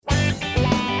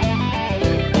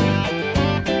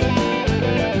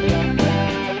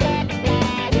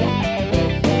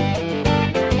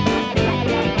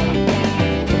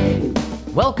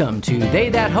Welcome to They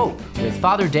That Hope with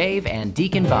Father Dave and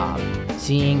Deacon Bob,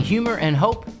 seeing humor and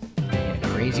hope in a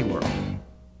crazy world.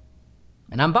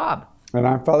 And I'm Bob. And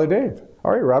I'm Father Dave.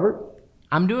 All right, Robert.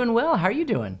 I'm doing well. How are you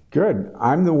doing? Good.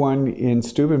 I'm the one in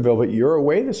Steubenville, but you're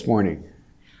away this morning.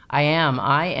 I am.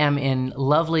 I am in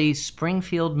lovely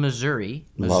Springfield, Missouri.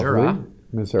 Missouri?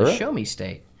 The Show Me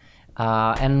State.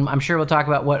 And I'm sure we'll talk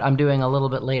about what I'm doing a little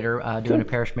bit later, doing a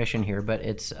parish mission here. But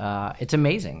it's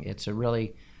amazing. It's a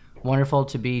really wonderful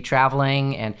to be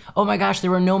traveling. And oh my gosh, there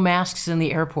were no masks in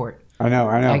the airport. I know.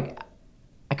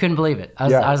 I couldn't believe it.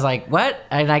 I was like, what?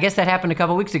 And I guess that happened a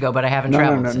couple weeks ago, but I haven't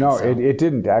traveled since. No, it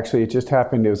didn't. Actually, it just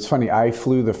happened. It was funny. I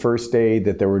flew the first day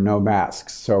that there were no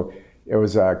masks. So it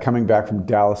was coming back from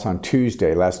Dallas on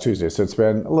last Tuesday. So it's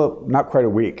been not quite a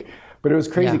week. But it was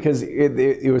crazy because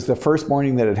it was the first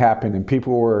morning that it happened, and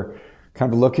people were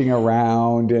kind of looking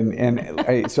around.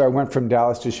 So I went from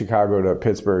Dallas to Chicago to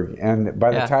Pittsburgh. And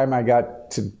by the time I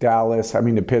got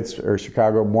to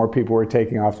Chicago, more people were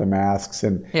taking off the masks.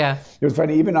 And it was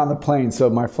funny, even on the plane. So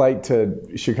my flight to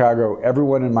Chicago,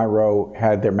 everyone in my row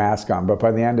had their mask on. But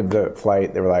by the end of the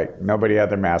flight, they were like, nobody had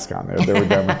their mask on. They were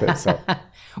done with it. So.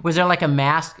 Was there like a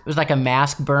mask? It was like a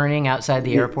mask burning outside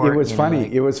the airport. It was funny.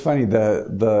 It was funny.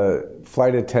 The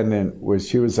flight attendant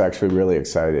she was actually really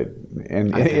excited,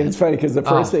 and it's funny because the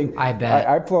first thing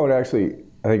I've flown actually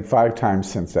I think 5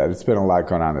 times since that. It's been a lot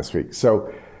going on this week.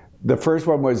 So the first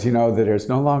one was that there's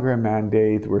no longer a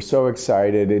mandate. We're so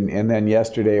excited, and then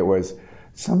yesterday it was.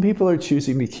 Some people are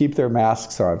choosing to keep their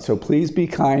masks on, so please be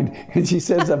kind. And she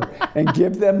says, and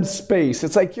give them space.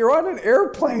 It's like, you're on an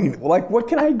airplane. Like, what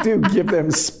can I do? Give them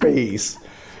space.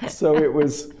 So it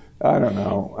was, I don't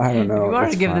know. If you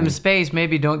wanted to give them space,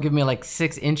 maybe don't give me like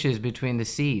 6 inches between the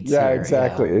seats. Yeah,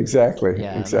 exactly. Yeah,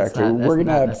 exactly. That's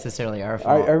not necessarily our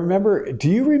fault. I remember, do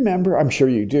you remember, I'm sure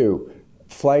you do,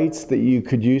 flights that you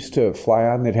could use to fly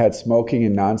on that had smoking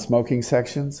and non-smoking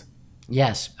sections?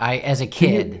 Yes, as a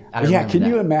kid. Can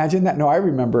you imagine that? No, I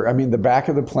remember. I mean, the back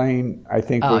of the plane, I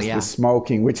think, was the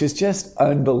smoking, which is just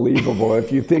unbelievable if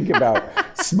you think about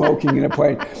smoking in a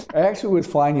plane. I actually was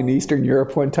flying in Eastern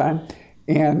Europe one time,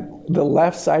 and the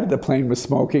left side of the plane was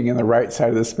smoking and the right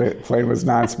side of the plane was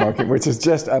non-smoking, which is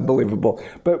just unbelievable.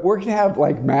 But we're going to have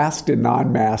like masked and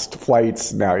non-masked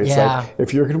flights now. It's like,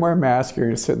 if you're going to wear a mask, you're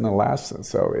going to sit in the last.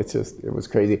 So it was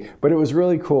crazy. But it was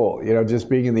really cool. Just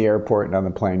being in the airport and on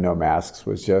the plane, no masks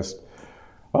was just,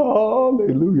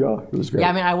 hallelujah. It was great. Yeah,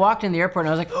 I mean, I walked in the airport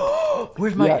and I was like, oh,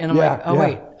 where's my, and I'm like,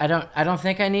 wait, I don't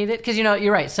think I need it. Because,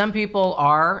 you're right. Some people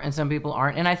are and some people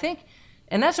aren't.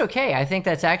 And that's okay. I think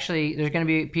that's actually, there's going to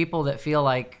be people that feel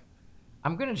like,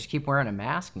 I'm going to just keep wearing a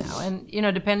mask now. And,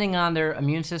 depending on their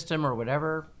immune system or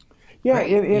whatever. Yeah,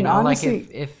 and honestly.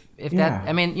 Like if that,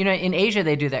 I mean, in Asia,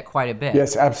 they do that quite a bit.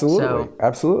 Yes, absolutely.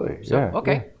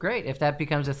 Absolutely. Great. If that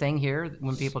becomes a thing here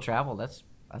when people travel, that's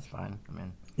fine. I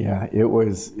mean. Yeah, it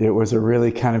was a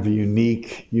really kind of a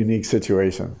unique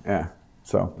situation. Yeah.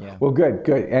 So, well, good.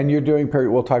 And you're doing,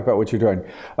 we'll talk about what you're doing.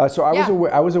 So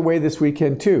I was away this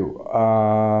weekend too.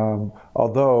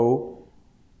 Although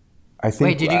I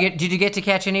think. Wait, did you get to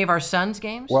catch any of our Suns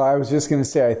games? Well, I was just going to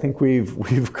say, I think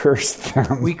we've cursed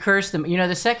them. We cursed them.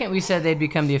 The second we said they'd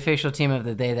become the official team of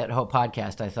the They That Hope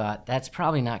podcast, I thought that's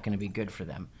probably not going to be good for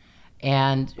them.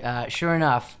 And sure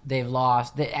enough, they've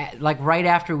lost. Like right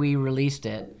after we released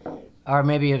it, or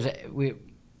maybe it was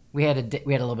we had a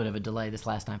little bit of a delay this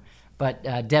last time.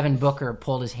 But Devin Booker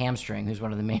pulled his hamstring, who's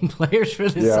one of the main players for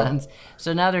the Suns.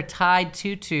 So now they're tied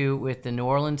 2-2 with the New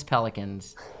Orleans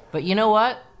Pelicans. But you know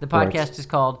what? The podcast is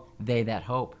called They That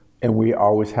Hope. And we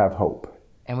always have hope.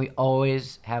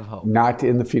 Not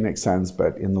in the Phoenix Suns,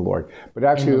 but in the Lord. But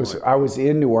actually, I was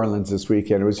in New Orleans this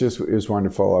weekend. It was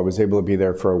wonderful. I was able to be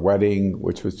there for a wedding,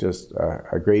 which was just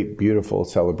a great, beautiful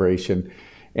celebration.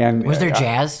 And was there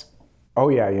jazz? Oh,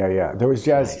 yeah. There was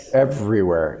jazz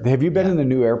everywhere. Have you been in the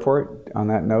new airport on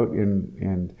that note?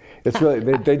 And it's really,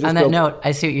 they just on that note,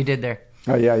 I see what you did there.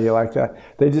 Oh, yeah, you like that?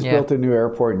 They just built a new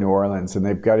airport in New Orleans, and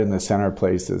they've got in the center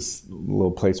place this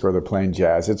little place where they're playing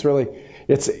jazz.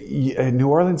 New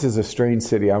Orleans is a strange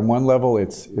city. On one level,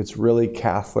 it's really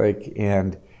Catholic,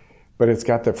 but it's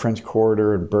got the French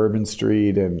Quarter and Bourbon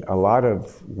Street and a lot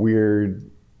of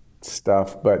weird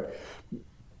stuff, but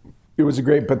it was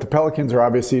but the Pelicans are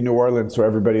obviously in New Orleans, so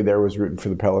everybody there was rooting for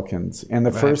the Pelicans. And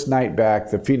the first night back,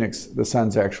 the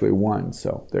Suns actually won.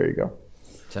 So there you go.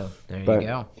 You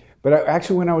go. But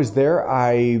actually, when I was there,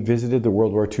 I visited the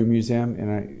World War II Museum,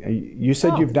 and you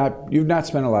said you've not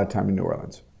spent a lot of time in New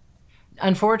Orleans.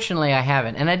 Unfortunately, I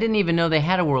haven't, and I didn't even know they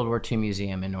had a World War II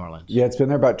museum in New Orleans. Yeah, it's been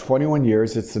there about 21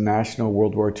 years. It's the National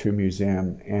World War II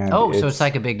Museum, and so it's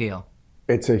like a big deal.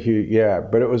 It's a huge, yeah,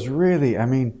 but it was really, I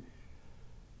mean,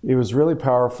 it was really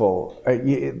powerful.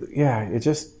 It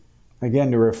just,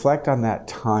 again, to reflect on that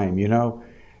time,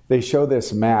 they show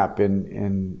this map,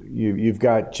 and you've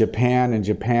got Japan, and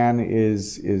Japan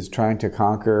is trying to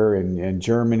conquer, and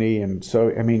Germany, and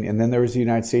so, I mean, and then there was the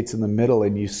United States in the middle,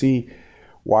 and you see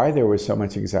why there was so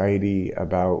much anxiety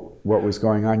about what was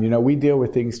going on. We deal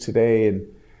with things today, and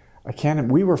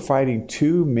we were fighting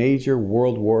two major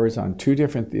world wars in two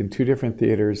different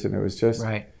theaters, and it was just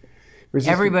right.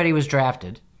 Everybody was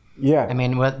drafted. Yeah, I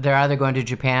mean, they're either going to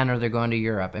Japan or they're going to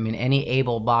Europe. I mean, any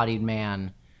able-bodied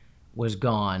man was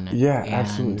gone. Yeah, and,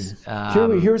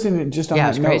 absolutely. Here's just on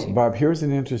that note, crazy. Bob. Here's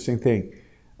an interesting thing.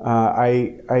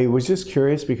 I was just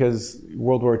curious because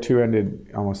World War II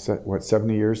ended almost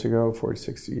 70 years ago, 40,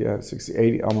 60, 60,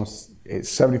 80, almost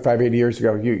 75, 80 years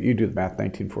ago. You do the math,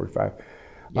 1945.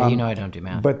 Yeah, I don't do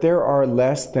math. But there are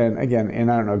less than, again,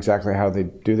 and I don't know exactly how they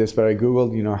do this, but I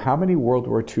Googled, how many World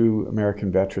War II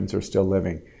American veterans are still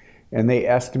living? And they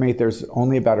estimate there's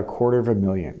only about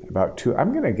 250,000,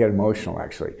 I'm going to get emotional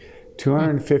actually,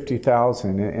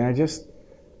 250,000. And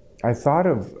I thought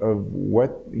of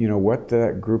what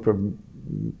that group of,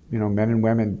 men and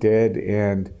women did,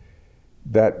 and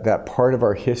that part of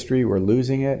our history, we're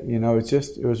losing it.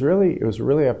 It was really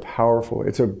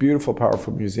it's a beautiful,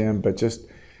 powerful museum, but just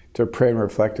to pray and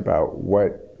reflect about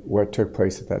what took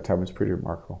place at that time was pretty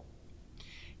remarkable.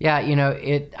 Yeah,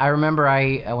 I remember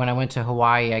when I went to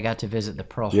Hawaii, I got to visit the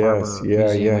Pearl Harbor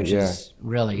Museum, which is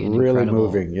really an really incredible,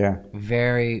 moving, yeah.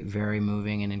 Very, very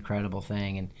moving and incredible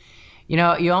thing. And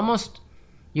you almost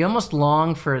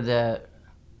long for the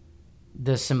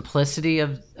simplicity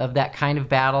of that kind of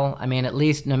battle. I mean, at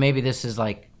least maybe this is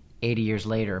like 80 years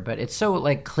later, but it's so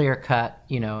like clear cut.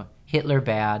 Hitler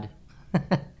bad.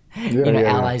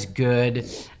 Allies good,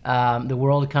 the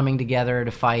world coming together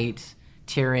to fight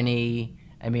tyranny.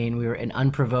 I mean, we were an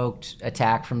unprovoked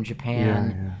attack from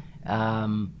Japan.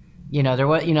 There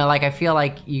was, like, I feel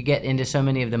like you get into so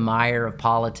many of the mire of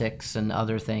politics and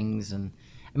other things. And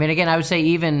I mean, again, I would say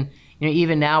even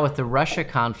now with the Russia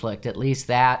conflict, at least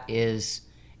that is,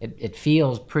 it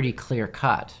feels pretty clear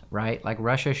cut, right? Like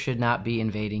Russia should not be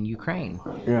invading Ukraine.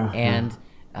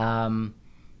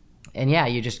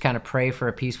 And you just kind of pray for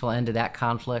a peaceful end to that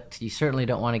conflict. You certainly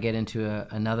don't want to get into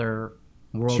another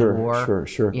world war,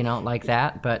 like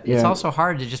that. But it's also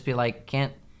hard to just be like,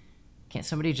 can't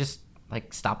somebody just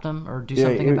like stop them or do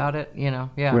something about it? When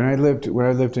I lived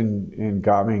in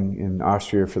Gaming in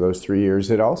Austria for those 3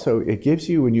 years, it gives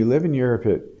you, when you live in Europe,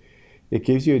 it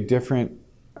gives you a different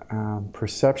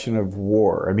perception of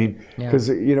war. I mean, because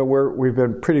we've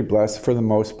been pretty blessed for the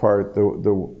most part.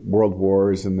 The world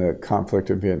wars and the conflict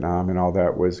in Vietnam and all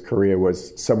that Korea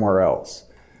was somewhere else.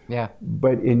 Yeah.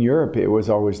 But in Europe, it was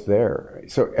always there.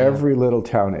 So every little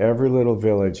town, every little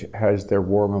village has their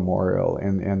war memorial,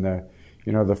 and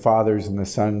the fathers and the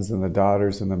sons and the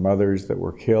daughters and the mothers that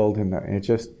were killed, and it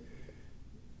just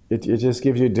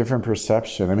gives you a different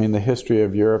perception. I mean, the history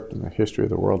of Europe and the history of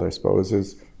the world, I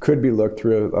suppose, could be looked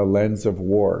through a lens of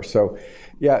war. So,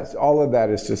 all of that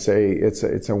is to say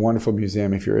it's a wonderful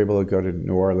museum. If you're able to go to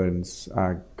New Orleans,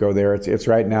 go there. It's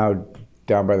right now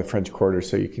down by the French Quarter,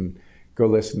 so you can go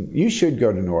listen. You should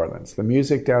go to New Orleans. The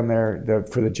music down there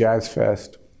for the Jazz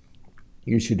Fest,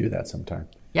 you should do that sometime.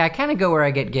 Yeah, I kind of go where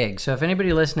I get gigs. So if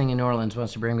anybody listening in New Orleans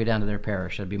wants to bring me down to their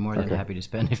parish, I'd be more than happy to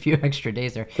spend a few extra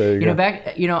days there. There you go.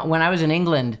 Back, when I was in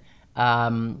England,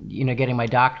 getting my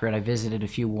doctorate, I visited a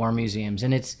few war museums,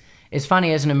 and it's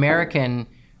funny, as an American,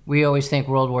 we always think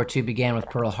World War II began with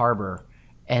Pearl Harbor,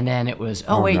 and then it was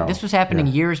this was happening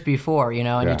years before,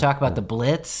 and you talk about the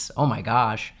Blitz. Oh my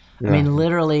gosh, I mean,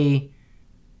 literally,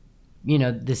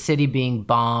 the city being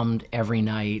bombed every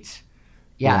night.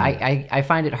 I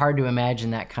find it hard to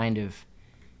imagine that kind of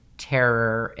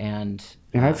terror and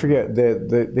I forget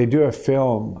they do a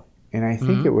film, and I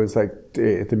think it was like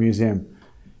at the museum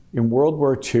in World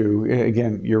War II.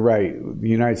 Again, you're right. The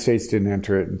United States didn't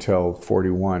enter it until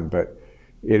 1941, but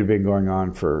it had been going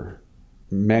on for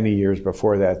many years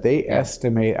before that. They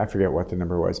estimate, I forget what the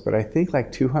number was, but I think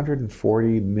like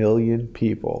 240 million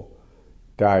people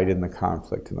died in the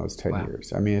conflict in those 10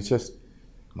 years. I mean, it's just,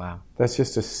 that's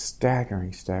just a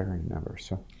staggering number.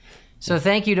 So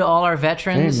thank you to all our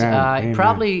veterans. Amen.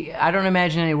 Probably, I don't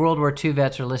imagine any World War II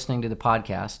vets are listening to the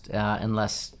podcast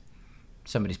unless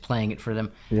somebody's playing it for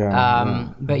them.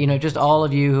 But just all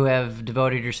of you who have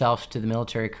devoted yourselves to the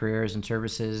military careers and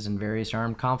services and various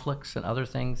armed conflicts and other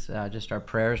things, just our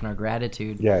prayers and our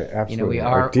gratitude. Yeah, absolutely. We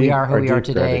are who we are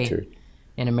today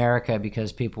in America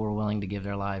because people were willing to give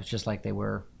their lives just like they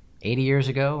were 80 years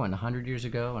ago and 100 years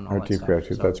ago and all that stuff. Our deep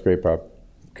gratitude. That's great, Bob.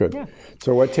 Good. Yeah.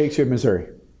 So what takes you to Missouri?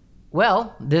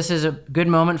 Well, this is a good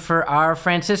moment for our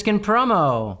Franciscan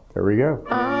promo. There we go.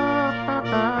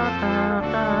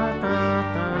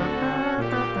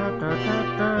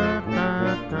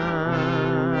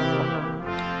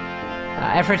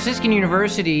 At Franciscan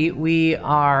University, we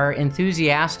are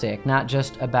enthusiastic not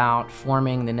just about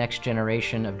forming the next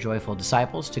generation of joyful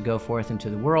disciples to go forth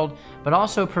into the world, but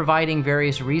also providing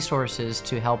various resources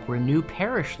to help renew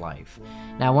parish life.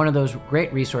 Now, one of those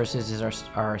great resources is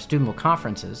our Steubenville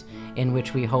conferences, in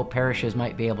which we hope parishes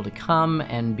might be able to come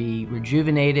and be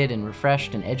rejuvenated and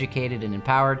refreshed and educated and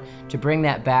empowered to bring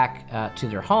that back to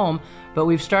their home. But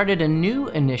we've started a new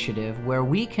initiative where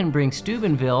we can bring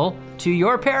Steubenville to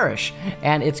your parish,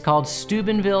 and it's called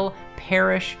Steubenville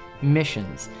Parish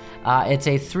Missions. It's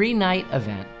a 3-night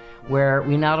event where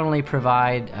we not only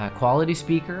provide a quality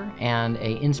speaker and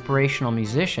an inspirational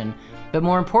musician, but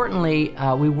more importantly,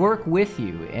 we work with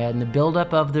you in the build-up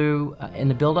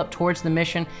towards the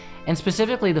mission, and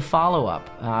specifically the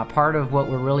follow-up. Part of what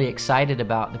we're really excited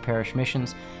about the parish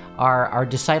missions are our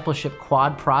discipleship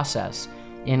quad process,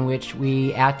 in which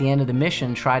we, at the end of the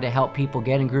mission, try to help people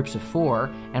get in groups of 4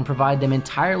 and provide them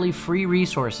entirely free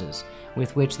resources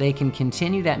with which they can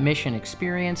continue that mission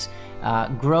experience,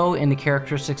 grow in the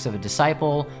characteristics of a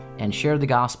disciple, and share the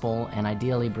gospel, and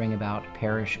ideally bring about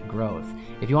parish growth.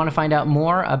 If you want to find out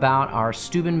more about our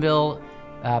Steubenville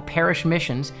parish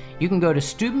missions, you can go to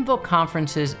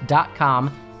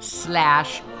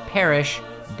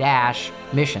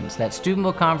SteubenvilleConferences.com/parish-missions. That's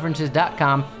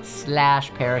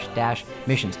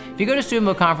SteubenvilleConferences.com/parish-missions. If you go to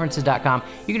SteubenvilleConferences.com,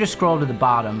 you can just scroll to the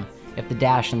bottom if the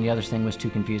dash and the other thing was too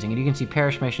confusing. And you can see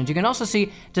parish missions. You can also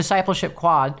see Discipleship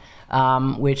Quad,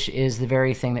 which is the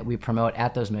very thing that we promote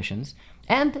at those missions.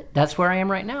 And that's where I am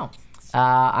right now.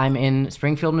 I'm in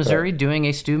Springfield, Missouri, doing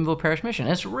a Steubenville parish mission.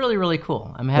 It's really, really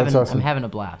cool. I'm having a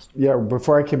blast. Yeah,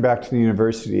 before I came back to the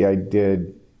university, I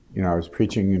was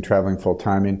preaching and traveling full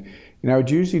time, and I would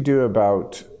usually do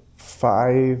about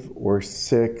 5 or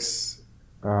 6,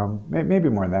 maybe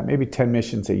more than that, maybe 10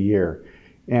 missions a year.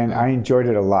 And I enjoyed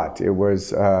it a lot. It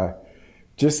was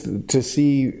just to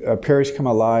see a parish come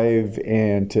alive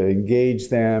and to engage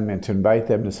them and to invite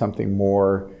them to something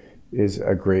more is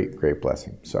a great, great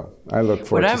blessing. So I look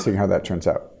forward to seeing how that turns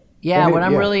out. Yeah, what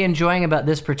I'm really enjoying about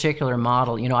this particular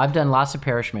model, I've done lots of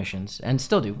parish missions and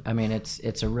still do. I mean,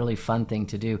 it's a really fun thing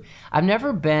to do. I've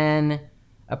never been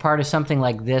a part of something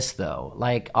like this, though.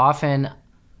 Like, often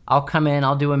I'll come in,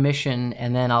 I'll do a mission,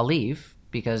 and then I'll leave,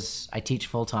 because I teach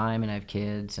full time and I have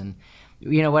kids. And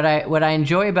what I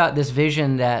enjoy about this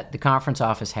vision that the conference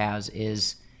office has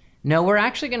is, no, we're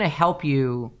actually going to help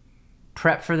you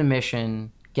prep for the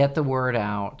mission, get the word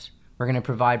out. We're going to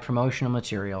provide promotional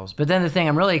materials. But then the thing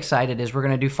I'm really excited is we're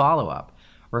going to do follow-up.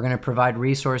 We're going to provide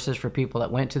resources for people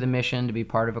that went to the mission to be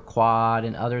part of a quad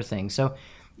and other things. So,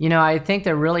 I think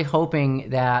they're really hoping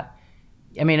that,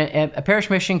 a parish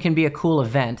mission can be a cool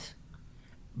event,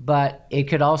 but it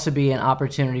could also be an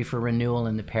opportunity for renewal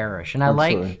in the parish. And I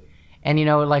was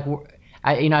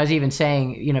even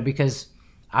saying, because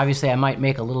obviously I might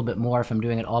make a little bit more if I'm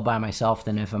doing it all by myself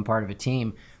than if I'm part of a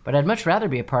team, but I'd much rather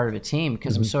be a part of a team,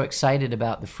 because I'm so excited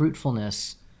about the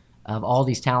fruitfulness of all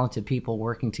these talented people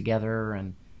working together.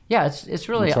 And yeah, it's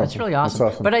really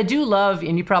awesome. But I do love,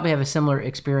 and you probably have a similar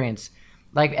experience,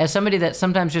 like as somebody that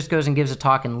sometimes just goes and gives a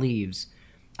talk and leaves,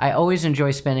 I always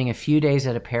enjoy spending a few days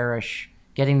at a parish,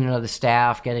 getting to know the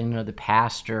staff, getting to know the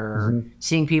pastor,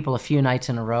 seeing people a few nights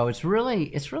in a row. It's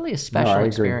really a special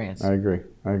experience. I agree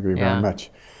very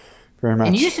much. Very much.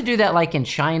 And you used to do that like in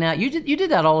China. You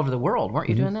did that all over the world, weren't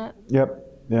you doing that?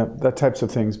 Yep, that types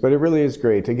of things. But it really is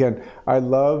great. Again, I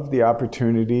love the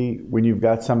opportunity when you've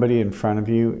got somebody in front of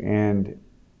you and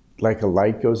like a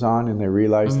light goes on and they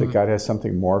realize that God has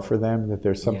something more for them, that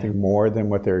there's something more than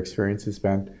what their experience has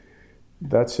been.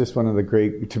 That's just one of the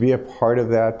great, to be a part of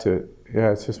that,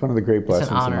 it's just one of the great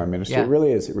blessings in my ministry. Yeah. It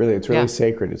really is. It's really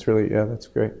sacred. It's really, that's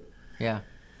great. Yeah.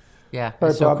 Yeah. All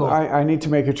right, so Bob, cool. I need to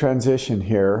make a transition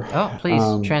here. Oh, please,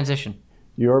 transition.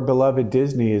 Your beloved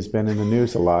Disney has been in the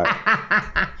news a lot.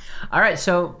 All right,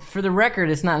 so for the record,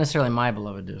 it's not necessarily my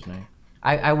beloved Disney.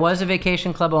 I was a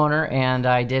vacation club owner, and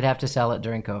I did have to sell it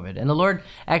during COVID. And the Lord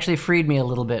actually freed me a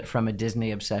little bit from a Disney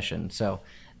obsession, so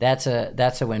that's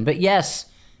a win. But yes,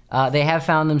 they have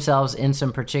found themselves in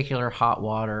some particular hot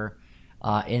water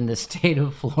in the state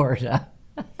of Florida.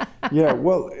 Yeah,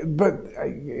 well, but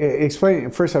explain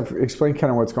kind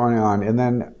of what's going on, and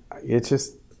then it's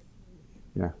just,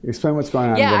 explain what's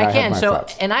going on. Yeah, I can.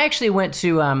 And I actually went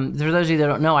to, for those of you that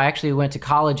don't know, I actually went to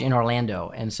college in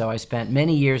Orlando, and so I spent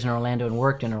many years in Orlando and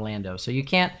worked in Orlando. So you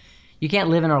can't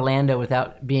live in Orlando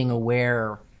without being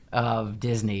aware of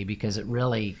Disney because it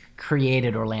really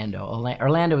created Orlando.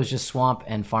 Orlando was just swamp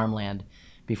and farmland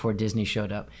before Disney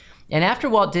showed up. And after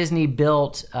Walt Disney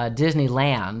built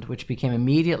Disneyland, which became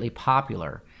immediately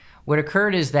popular, what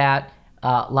occurred is that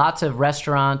lots of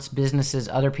restaurants, businesses,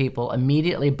 other people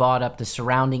immediately bought up the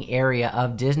surrounding area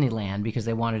of Disneyland because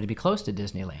they wanted to be close to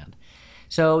Disneyland.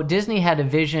 So Disney had a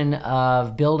vision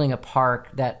of building a park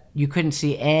that you couldn't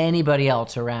see anybody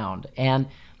else around. And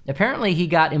apparently he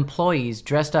got employees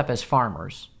dressed up as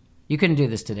farmers. You couldn't do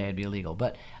this today, it'd be illegal.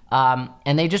 But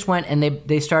and they just went and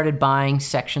they started buying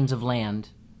sections of land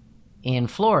in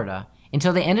Florida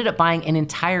until they ended up buying an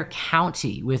entire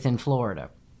county within Florida.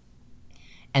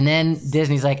 And then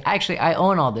Disney's like, actually, I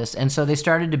own all this. And so they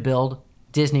started to build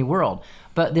Disney World.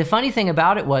 But the funny thing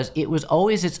about it was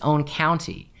always its own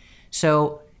county.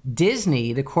 So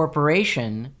Disney, the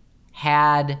corporation,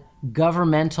 had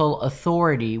governmental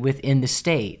authority within the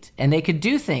state. And they could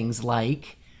do things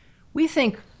like, we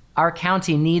think our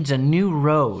county needs a new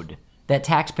road that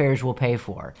taxpayers will pay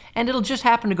for. And it'll just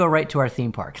happen to go right to our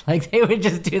theme park. Like they would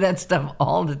just do that stuff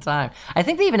all the time. I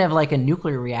think they even have like a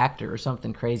nuclear reactor or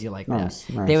something crazy like that.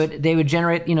 Nice. They would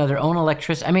generate, their own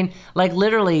electricity. I mean, like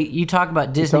literally you talk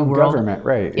about Disney its own World. Government,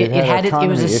 right. It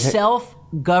was a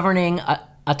self-governing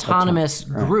autonomous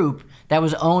group that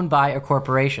was owned by a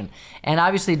corporation. And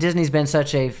obviously Disney's been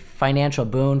such a financial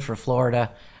boon for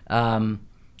Florida.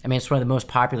 It's one of the most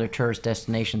popular tourist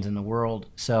destinations in the world.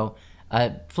 So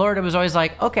Florida was always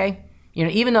like, okay,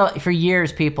 even though for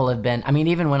years people have been,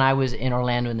 even when I was in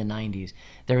Orlando in the 90s,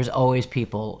 there was always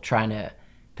people trying to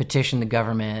petition the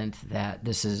government that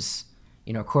this is,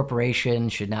 a corporation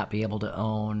should not be able to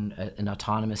own an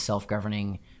autonomous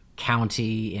self-governing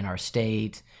county in our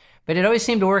state. But it always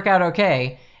seemed to work out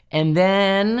okay. And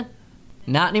then,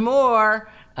 not anymore.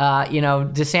 Governor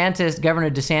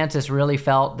DeSantis really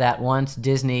felt that once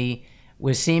Disney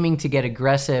was seeming to get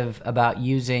aggressive about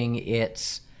using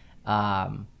its,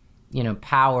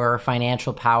 power,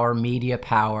 financial power, media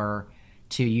power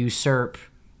to usurp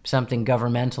something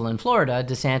governmental in Florida,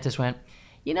 DeSantis went,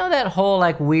 that whole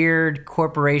like weird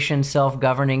corporation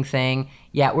self-governing thing,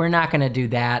 yeah, we're not going to do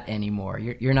that anymore.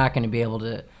 You're not going to be able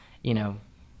to,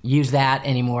 use that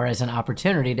anymore as an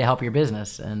opportunity to help your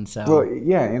business. And so, well,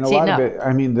 yeah, and a lot of it,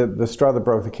 the straw that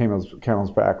broke the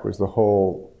camel's back was the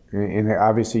whole, and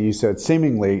obviously you said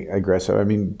seemingly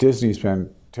aggressive. Disney's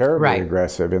been terribly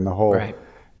aggressive in the whole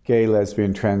gay,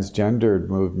 lesbian, transgendered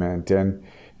movement. And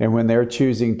when they're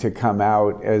choosing to come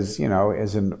out as,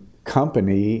 as a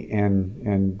company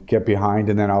and get behind,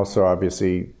 and then also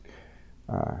obviously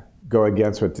go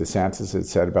against what DeSantis had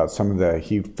said about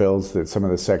he feels that some of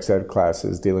the sex ed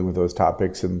classes dealing with those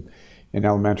topics in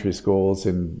elementary schools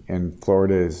in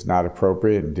Florida is not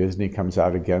appropriate, and Disney comes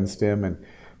out against him. And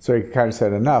so he kind of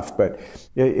said enough, but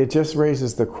it just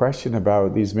raises the question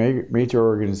about these major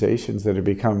organizations that have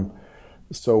become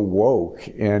so woke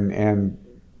and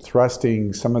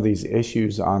thrusting some of these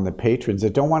issues on the patrons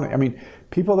that don't want to,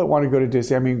 people that want to go to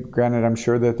Disney, granted, I'm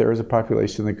sure that there is a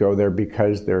population that go there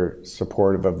because they're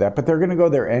supportive of that, but they're going to go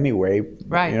there anyway,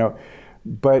 right?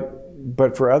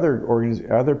 But for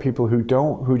other people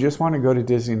who just want to go to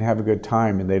Disney and have a good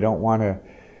time, and they don't want to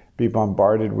be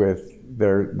bombarded with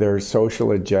their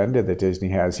social agenda that Disney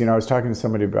has. I was talking to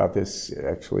somebody about this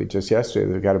actually just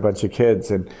yesterday. They've got a bunch of kids,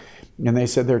 and they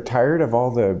said they're tired of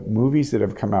all the movies that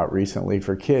have come out recently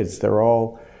for kids. They're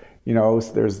all,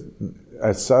 there's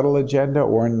a subtle agenda,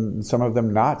 or in some of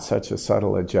them not such a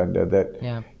subtle agenda,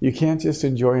 that you can't just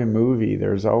enjoy a movie.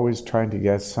 There's always trying to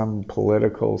get some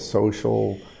political,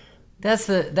 social. That's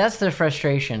the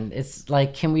frustration. It's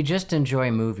like, can we just enjoy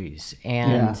movies?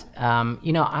 And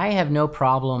I have no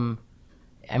problem.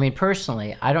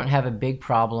 Personally, I don't have a big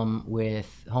problem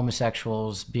with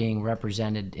homosexuals being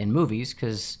represented in movies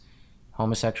because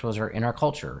homosexuals are in our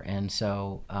culture. And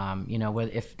so,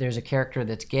 if there's a character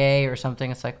that's gay or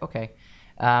something, it's like, okay.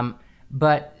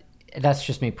 But that's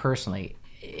just me personally.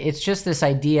 It's just this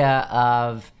idea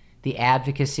of the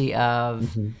advocacy of,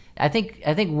 mm-hmm. I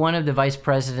think one of the vice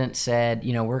presidents said,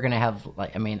 we're going to have I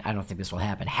don't think this will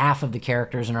happen. Half of the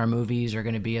characters in our movies are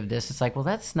going to be of this. It's like, well,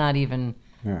 that's not even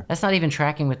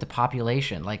tracking with the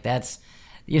population. Like that's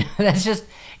just,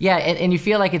 and you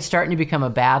feel like it's starting to become a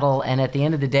battle. And at the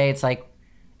end of the day, it's like,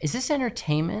 is this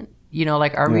entertainment? Can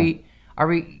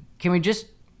we just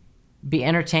be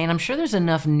entertained? I'm sure there's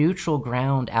enough neutral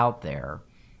ground out there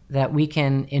that we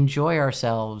can enjoy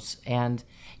ourselves. And,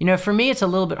 for me, it's a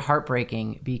little bit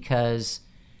heartbreaking because,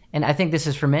 and I think this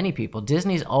is for many people,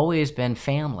 Disney's always been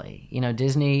family.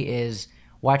 Disney is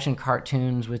watching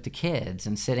cartoons with the kids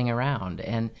and sitting around.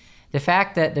 And the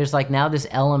fact that there's now this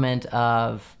element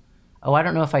of, I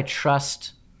don't know if I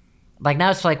trust Like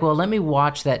now it's like, well, let me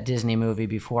watch that Disney movie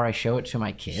before I show it to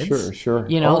my kids. Sure.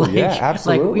 You know, yeah,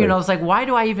 absolutely. Like, you know, it's like, why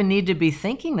do I even need to be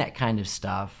thinking that kind of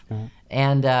stuff?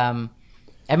 And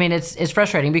I mean, it's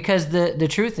frustrating because the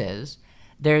truth is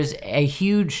there's a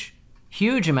huge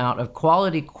amount of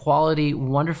quality,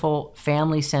 wonderful,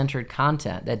 family-centered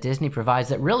content that Disney provides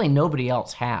that really nobody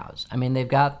else has. I mean, they've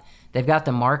got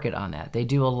the market on that. They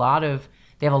have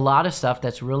a lot of stuff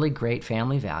that's really great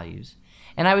family values.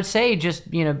 And I would say,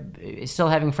 just, you know, still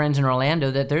having friends in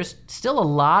Orlando, that there's still a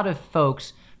lot of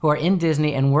folks who are in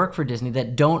Disney and work for Disney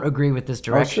that don't agree with this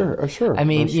direction. Sure. I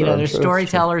mean, you know, there's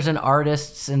storytellers and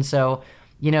artists, and so,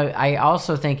 you know, I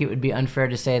also think it would be unfair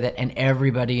to say that, and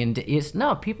everybody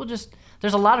people just,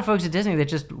 there's a lot of folks at Disney that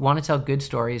just want to tell good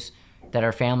stories that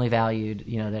are family valued,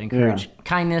 you know, that encourage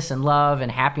kindness and love and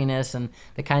happiness and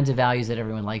the kinds of values that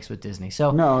everyone likes with Disney. So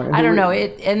I don't know.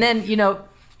 And then, you know,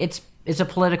 it's a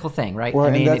political thing, right? Well,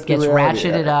 I mean, it gets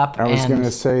ratcheted up. I was going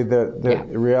to say that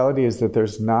the reality is that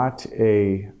there's not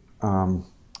a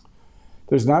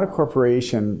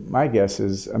corporation, my guess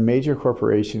is a major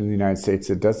corporation in the United States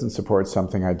that doesn't support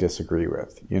something I disagree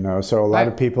with. You know, so a lot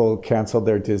of people canceled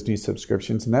their Disney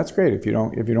subscriptions, and that's great. If you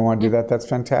don't want to do that, that's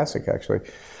fantastic, actually.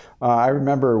 I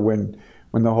remember when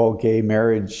the whole gay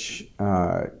marriage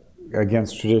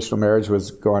against traditional marriage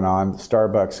was going on,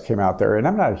 Starbucks came out there, and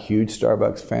I'm not a huge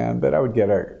Starbucks fan, but I would get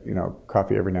a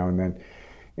coffee every now and then.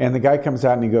 And the guy comes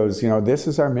out and he goes, you know, this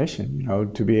is our mission, you know,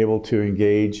 to be able to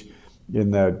engage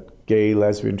in the gay,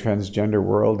 lesbian, transgender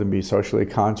world and be socially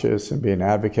conscious and be an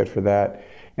advocate for that.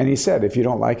 And he said, if you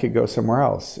don't like it, go somewhere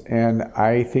else. And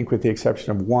I think, with the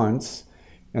exception of once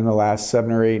in the last 7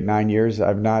 or 8, 9 years,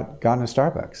 I've not gone to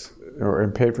Starbucks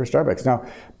or paid for Starbucks. Now,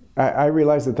 I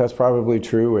realize that that's probably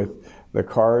true with the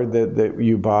car that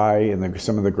you buy and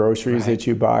some of the groceries that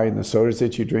you buy and the sodas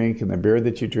that you drink and the beer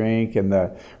that you drink and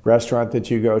the restaurant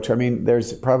that you go to. I mean,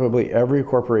 there's probably every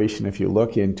corporation, if you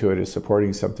look into it, is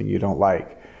supporting something you don't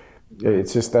like.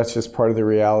 That's just part of the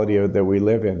reality that we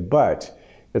live in. But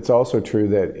it's also true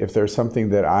that if there's something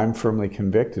that I'm firmly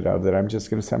convicted of, that I'm just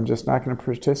going to say, I'm just not going to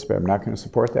participate. I'm not going to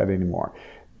support that anymore.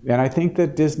 And I think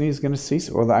that Disney is going to see.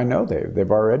 Well, I know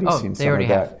they've already seen some of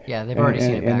that. Yeah, they've already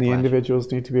seen it. And the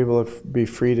individuals need to be able to be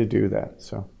free to do that.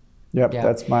 So,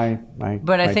 that's my.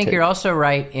 But I think take. You're also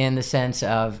right in the sense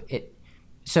of it.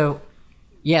 So,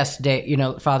 yes, Dave, you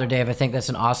know, Father Dave, I think that's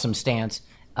an awesome stance.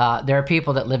 There are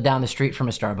people that live down the street from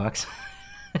a Starbucks,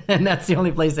 and that's the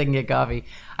only place they can get coffee.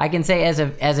 I can say, as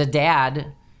a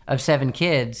dad of 7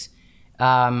 kids,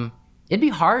 it'd be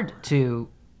hard to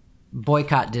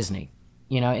boycott Disney.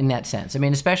 You know, in that sense. I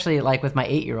mean, especially like with my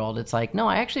 8-year-old, it's like, no,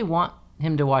 I actually want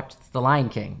him to watch The Lion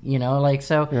King. You know, like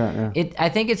so. I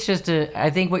think it's just I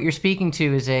think what you're speaking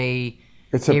to is a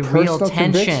real tension.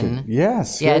 Conviction.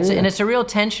 Yes. And it's a real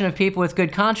tension of people with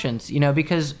good conscience. You know,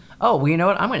 because well, you know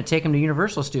what? I'm going to take him to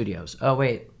Universal Studios. Oh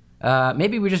wait,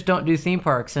 maybe we just don't do theme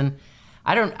parks. And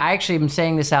I actually am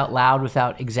saying this out loud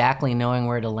without exactly knowing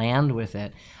where to land with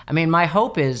it. I mean, my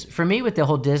hope is, for me with the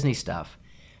whole Disney stuff,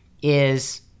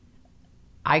 is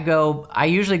I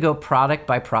usually go product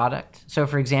by product. So,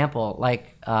 for example,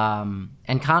 like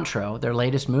Encanto, their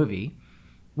latest movie,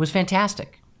 was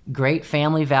fantastic. Great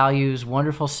family values,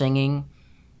 wonderful singing.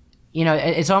 You know,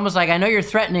 it's almost like, I know you're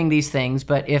threatening these things,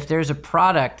 but if there's a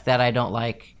product that I don't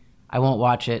like, I won't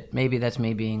watch it. Maybe that's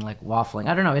me being like waffling.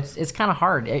 I don't know. It's kind of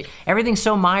hard. Everything's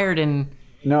so mired in.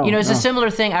 It's a similar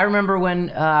thing. I remember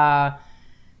when.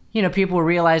 People were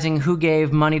realizing who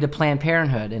gave money to Planned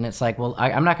Parenthood, and it's like, well,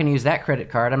 I'm not going to use that credit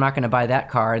card. I'm not going to buy that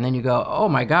car. And then you go, oh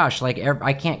my gosh, like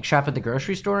I can't shop at the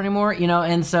grocery store anymore, you know.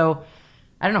 And so,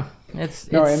 I don't know.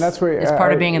 And that's where it's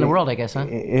part of being in the world, I guess, huh?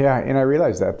 Yeah, and I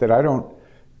realize that I don't.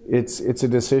 It's a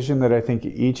decision that I think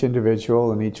each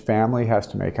individual and each family has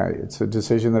to make. It's a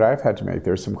decision that I've had to make.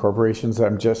 There's some corporations that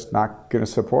I'm just not going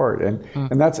to support, and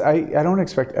that's I don't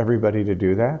expect everybody to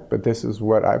do that, but this is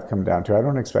what I've come down to. I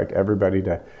don't expect everybody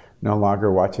to no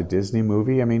longer watch a Disney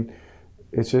movie. I mean,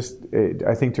 it's just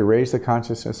I think to raise the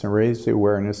consciousness and raise the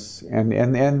awareness, and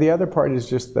the other part is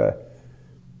just that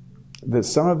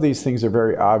some of these things are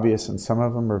very obvious and some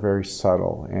of them are very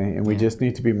subtle, and we just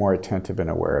need to be more attentive and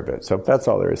aware of it. So that's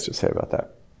all there is to say about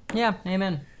that. Yeah,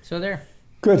 amen. So there.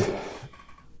 Good.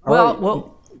 What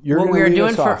we are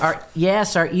doing for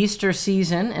our Easter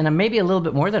season, and maybe a little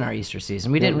bit more than our Easter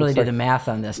season. We didn't really do the math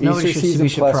on this. Nobody should be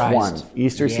surprised.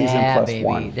 Easter season plus baby.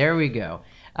 1. There we go.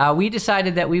 We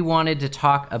decided that we wanted to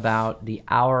talk about the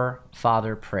Our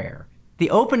Father prayer.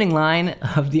 The opening line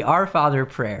of the Our Father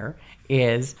prayer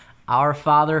is, Our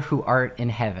Father who art in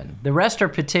heaven. The rest are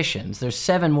petitions. There's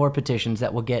 7 more petitions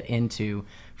that we'll get into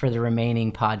for the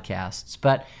remaining podcasts.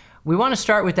 But we want to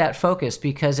start with that focus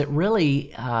because it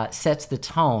really sets the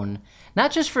tone,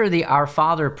 not just for the Our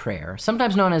Father prayer,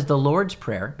 sometimes known as the Lord's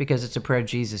Prayer, because it's a prayer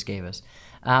Jesus gave us,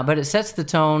 but it sets the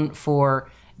tone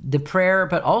for the prayer,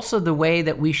 but also the way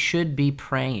that we should be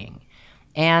praying.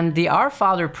 And the Our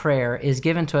Father prayer is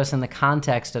given to us in the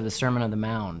context of the Sermon on the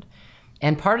Mount.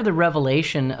 And part of the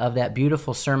revelation of that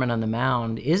beautiful Sermon on the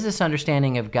Mount is this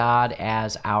understanding of God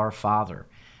as our Father.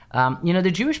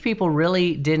 The Jewish people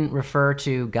really didn't refer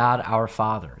to God our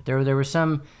Father. There were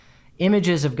some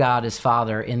images of God as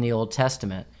Father in the Old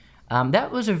Testament.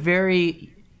 That was a very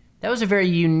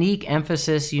unique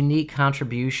emphasis, unique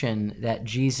contribution that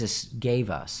Jesus gave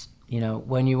us.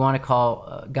 When you want to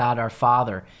call God our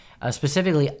Father,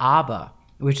 specifically Abba,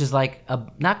 which is like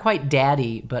not quite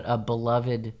daddy, but a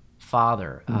beloved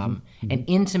father, an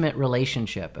intimate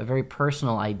relationship, a very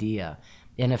personal idea,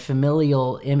 in a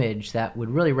familial image that would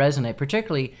really resonate,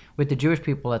 particularly with the Jewish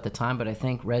people at the time, but I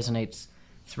think resonates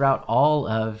throughout all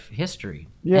of history.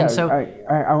 Yeah, and so,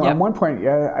 on one point,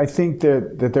 I think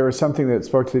that there was something that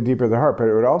spoke to the deeper of the heart, but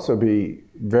it would also be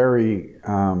very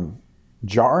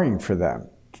jarring for them.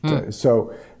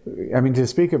 So, to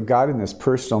speak of God in this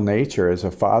personal nature as a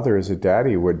father, as a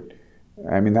daddy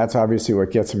that's obviously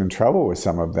what gets them in trouble with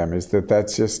some of them, is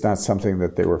that's just not something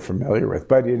that they were familiar with.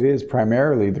 But it is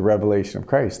primarily the revelation of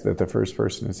Christ that the first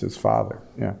person is his father.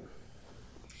 Yeah.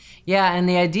 Yeah, and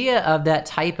the idea of that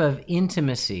type of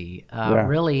intimacy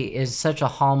really is such a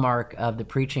hallmark of the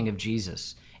preaching of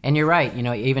Jesus. And you're right,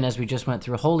 even as we just went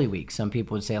through Holy Week, some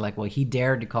people would say, like, well, he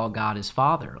dared to call God his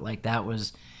Father. Like, that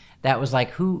was like,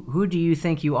 who do you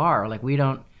think you are? Like, we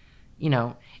don't,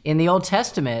 in the Old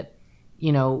Testament,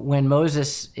 when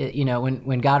Moses,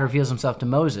 when God reveals himself to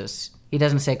Moses, he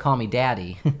doesn't say, call me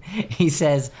daddy. He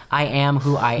says, I am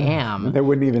who I am. They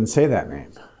wouldn't even say that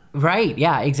name. Right,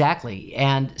 yeah, exactly.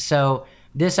 And so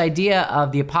this idea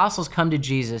of the apostles come to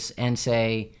Jesus and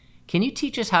say, can you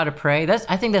teach us how to pray?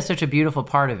 I think that's such a beautiful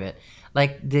part of it.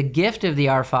 Like, the gift of the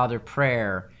Our Father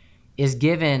prayer is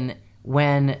given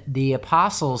when the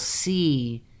apostles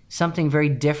see something very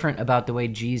different about the way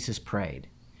Jesus prayed.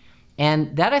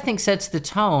 And that, I think, sets the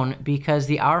tone because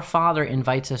the Our Father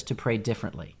invites us to pray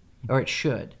differently, or it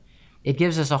should. It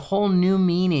gives us a whole new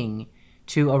meaning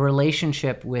to a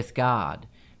relationship with God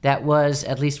that was,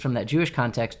 at least from that Jewish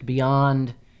context,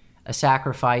 beyond a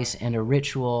sacrifice and a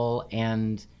ritual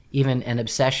and even an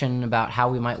obsession about how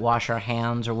we might wash our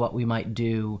hands or what we might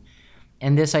do.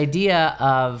 And this idea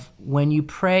of when you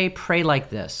pray like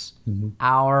this,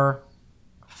 Our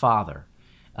Father.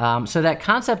 So that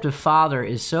concept of Father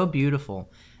is so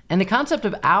beautiful. And the concept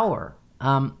of our,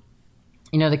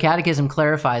 the Catechism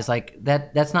clarifies, like,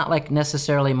 that's not like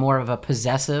necessarily more of a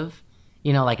possessive,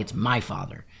 like it's my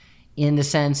Father, in the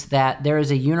sense that there is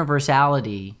a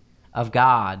universality of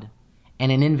God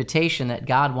and an invitation that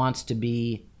God wants to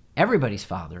be everybody's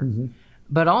Father,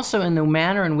 but also in the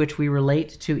manner in which we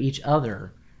relate to each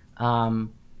other.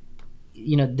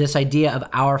 This idea of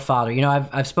our Father.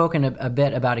 I've spoken a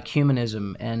bit about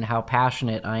ecumenism and how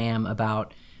passionate I am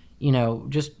about,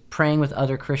 just praying with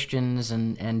other Christians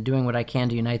and doing what I can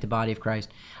to unite the body of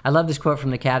Christ. I love this quote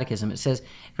from the Catechism. It says,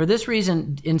 for this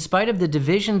reason, in spite of the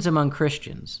divisions among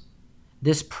Christians,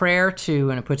 this prayer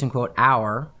to, and it puts in quote,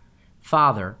 our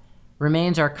Father,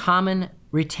 retains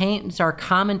our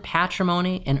common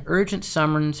patrimony and urgent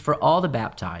summons for all the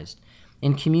baptized.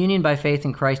 In communion by faith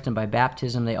in Christ and by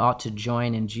baptism, they ought to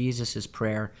join in Jesus'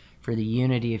 prayer for the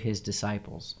unity of his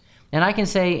disciples. And I can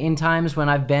say in times when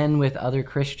I've been with other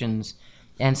Christians,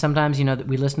 and sometimes, that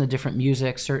we listen to different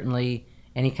music, certainly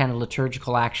any kind of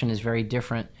liturgical action is very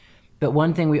different. But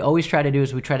one thing we always try to do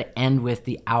is we try to end with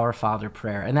the Our Father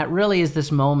prayer. And that really is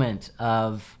this moment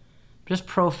of just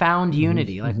profound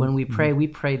unity. Like when we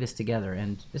pray this together,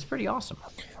 and it's pretty awesome.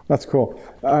 That's cool.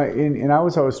 And I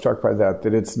was always struck by that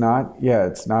it's not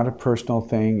a personal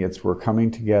thing. We're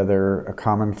coming together, a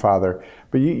common Father.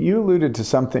 But you alluded to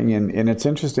something, and it's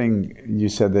interesting you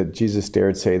said that Jesus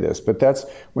dared say this, but that's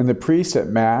when the priest at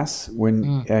Mass,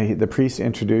 when the priest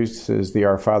introduces the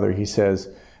Our Father, he says,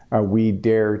 we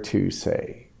dare to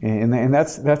say. And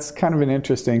that's kind of an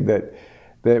interesting that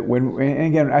when, and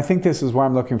again, I think this is why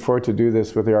I'm looking forward to do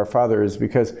this with the Our Father, is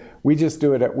because we just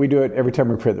do it. We do it every time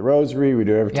we pray the Rosary. We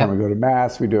do it every time we go to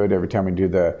Mass. We do it every time we do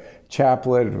the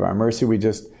Chaplet of Our Mercy.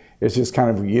 It's just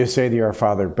kind of, you say the Our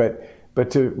Father,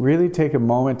 but to really take a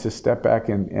moment to step back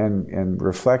and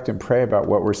reflect and pray about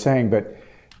what we're saying, but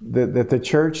that the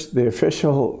church, the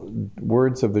official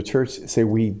words of the church say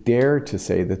we dare to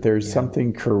say that there's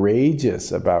something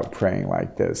courageous about praying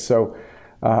like this. So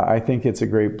I think it's a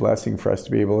great blessing for us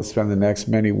to be able to spend the next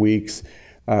many weeks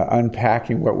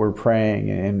unpacking what we're praying,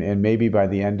 and maybe by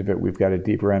the end of it, we've got a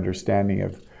deeper understanding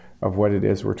of what it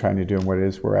is we're trying to do and what it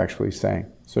is we're actually saying.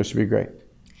 So it should be great.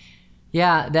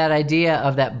 Yeah, that idea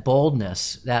of that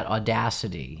boldness, that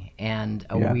audacity. And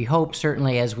we hope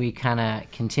certainly as we kind of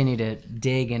continue to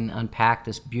dig and unpack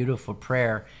this beautiful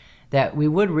prayer, that we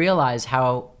would realize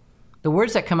how the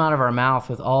words that come out of our mouth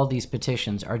with all these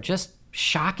petitions are just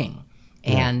shocking.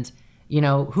 Yeah. And,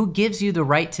 who gives you the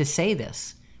right to say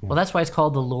this? Yeah. Well, that's why it's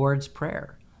called the Lord's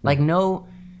Prayer. Like no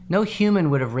human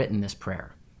would have written this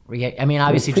prayer. I mean,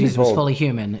 obviously Jesus was fully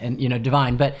human and,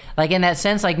 divine, but like in that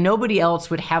sense, like nobody else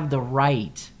would have the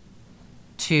right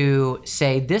to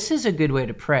say, this is a good way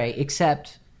to pray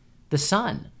except the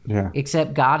Son,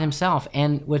 except God himself.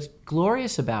 And what's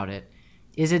glorious about it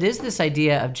is this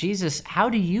idea of Jesus, how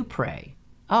do you pray?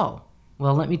 Oh,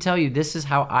 well, let me tell you, this is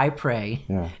how I pray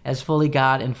as fully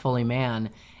God and fully man.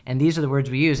 And these are the words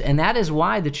we use. And that is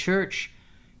why the church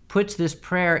puts this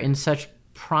prayer in such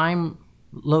prime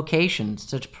locations,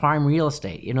 such prime real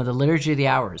estate. The Liturgy of the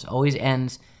Hours always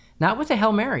ends not with a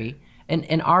Hail Mary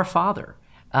and Our Father.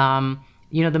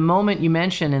 The moment you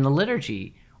mention in the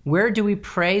liturgy, where do we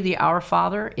pray the Our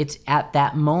Father? It's at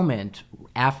that moment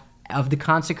of the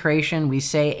consecration. We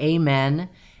say Amen,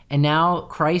 and now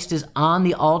Christ is on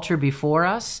the altar before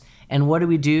us. And what do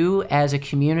we do as a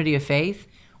community of faith?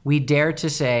 We dare to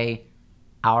say,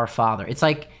 Our Father. It's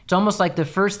almost like the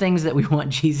first things that we want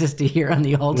Jesus to hear on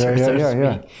the altar, so to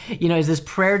speak. Is this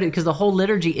prayer, because the whole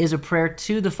liturgy is a prayer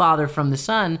to the Father from the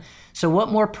Son. So what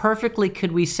more perfectly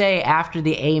could we say after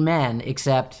the Amen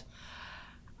except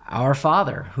Our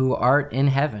Father who art in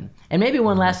heaven? And maybe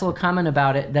one last little comment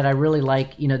about it that I really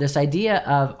like, this idea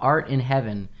of art in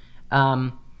heaven.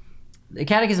 The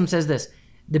Catechism says this: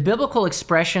 the biblical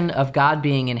expression of God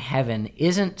being in heaven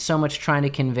isn't so much trying to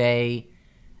convey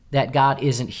that God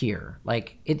isn't here.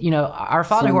 Like, our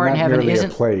Father who art in heaven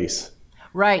isn't a place.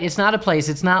 Right, it's not a place.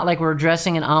 It's not like we're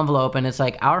addressing an envelope and it's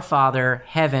like, Our Father,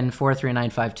 heaven,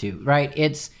 43952, right?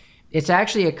 It's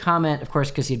actually a comment, of course,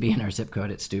 because he'd be in our zip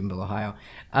code at Steubenville, Ohio.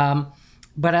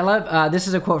 But I love, this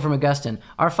is a quote from Augustine.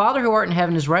 Our Father who art in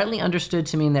heaven is rightly understood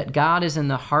to mean that God is in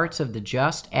the hearts of the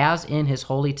just as in his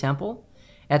holy temple.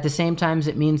 At the same time,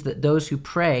 it means that those who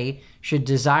pray should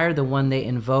desire the one they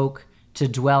invoke to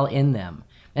dwell in them.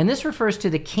 And this refers to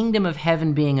the kingdom of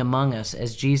heaven being among us,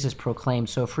 as Jesus proclaimed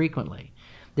so frequently.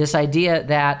 This idea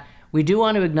that we do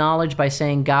want to acknowledge by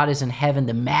saying God is in heaven,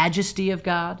 the majesty of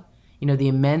God, the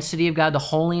immensity of God, the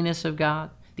holiness of God,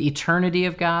 the eternity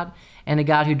of God, and a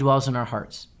God who dwells in our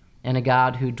hearts, and a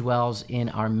God who dwells in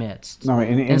our midst. No,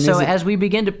 and so as we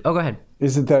begin to... Oh, go ahead.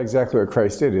 Isn't that exactly what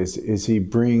Christ did? Is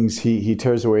he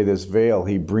tears away this veil,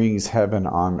 he brings heaven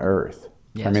on earth.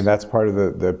 Yes. I mean, that's part of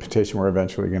the petition we're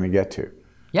eventually going to get to.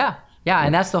 Yeah,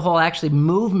 and that's the whole actually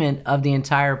movement of the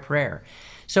entire prayer.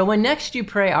 So when next you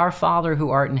pray, Our Father who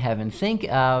art in heaven, think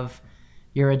of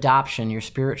your adoption, your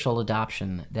spiritual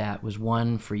adoption that was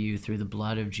won for you through the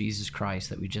blood of Jesus Christ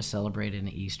that we just celebrated in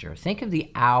Easter. Think of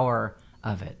the hour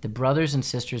of it, the brothers and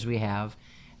sisters we have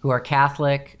who are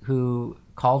Catholic, who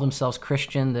call themselves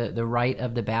Christian, the rite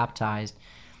of the baptized,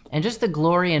 and just the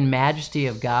glory and majesty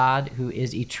of God who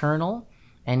is eternal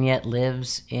and yet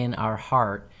lives in our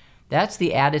heart. That's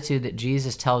the attitude that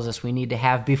Jesus tells us we need to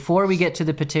have before we get to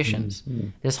the petitions. Mm-hmm.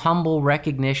 This humble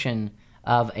recognition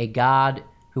of a God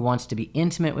who wants to be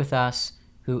intimate with us,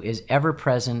 who is ever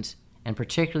present and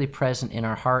particularly present in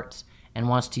our hearts, and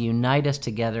wants to unite us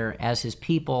together as his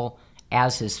people,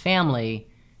 as his family,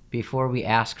 before we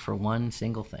ask for one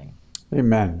single thing.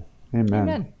 Amen.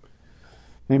 Amen.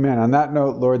 Amen. On that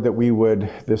note, Lord, that we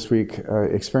would this week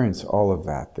experience all of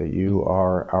that you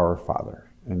are our Father.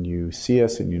 And you see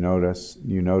us and you notice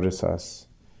us,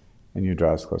 and you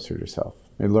draw us closer to yourself.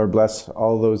 May the Lord bless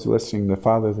all those listening, the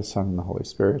Father, the Son, and the Holy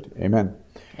Spirit. Amen.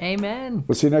 Amen.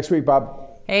 We'll see you next week, Bob.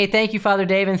 Hey, thank you, Father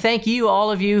Dave, and thank you,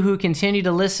 all of you who continue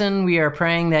to listen. We are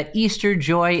praying that Easter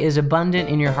joy is abundant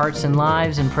in your hearts and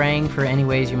lives, and praying for any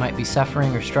ways you might be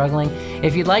suffering or struggling.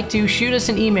 If you'd like to, shoot us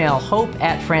an email,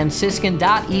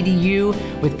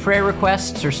 hope@franciscan.edu, with prayer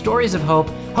requests or stories of hope,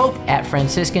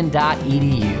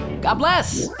 hope@franciscan.edu. God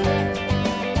bless!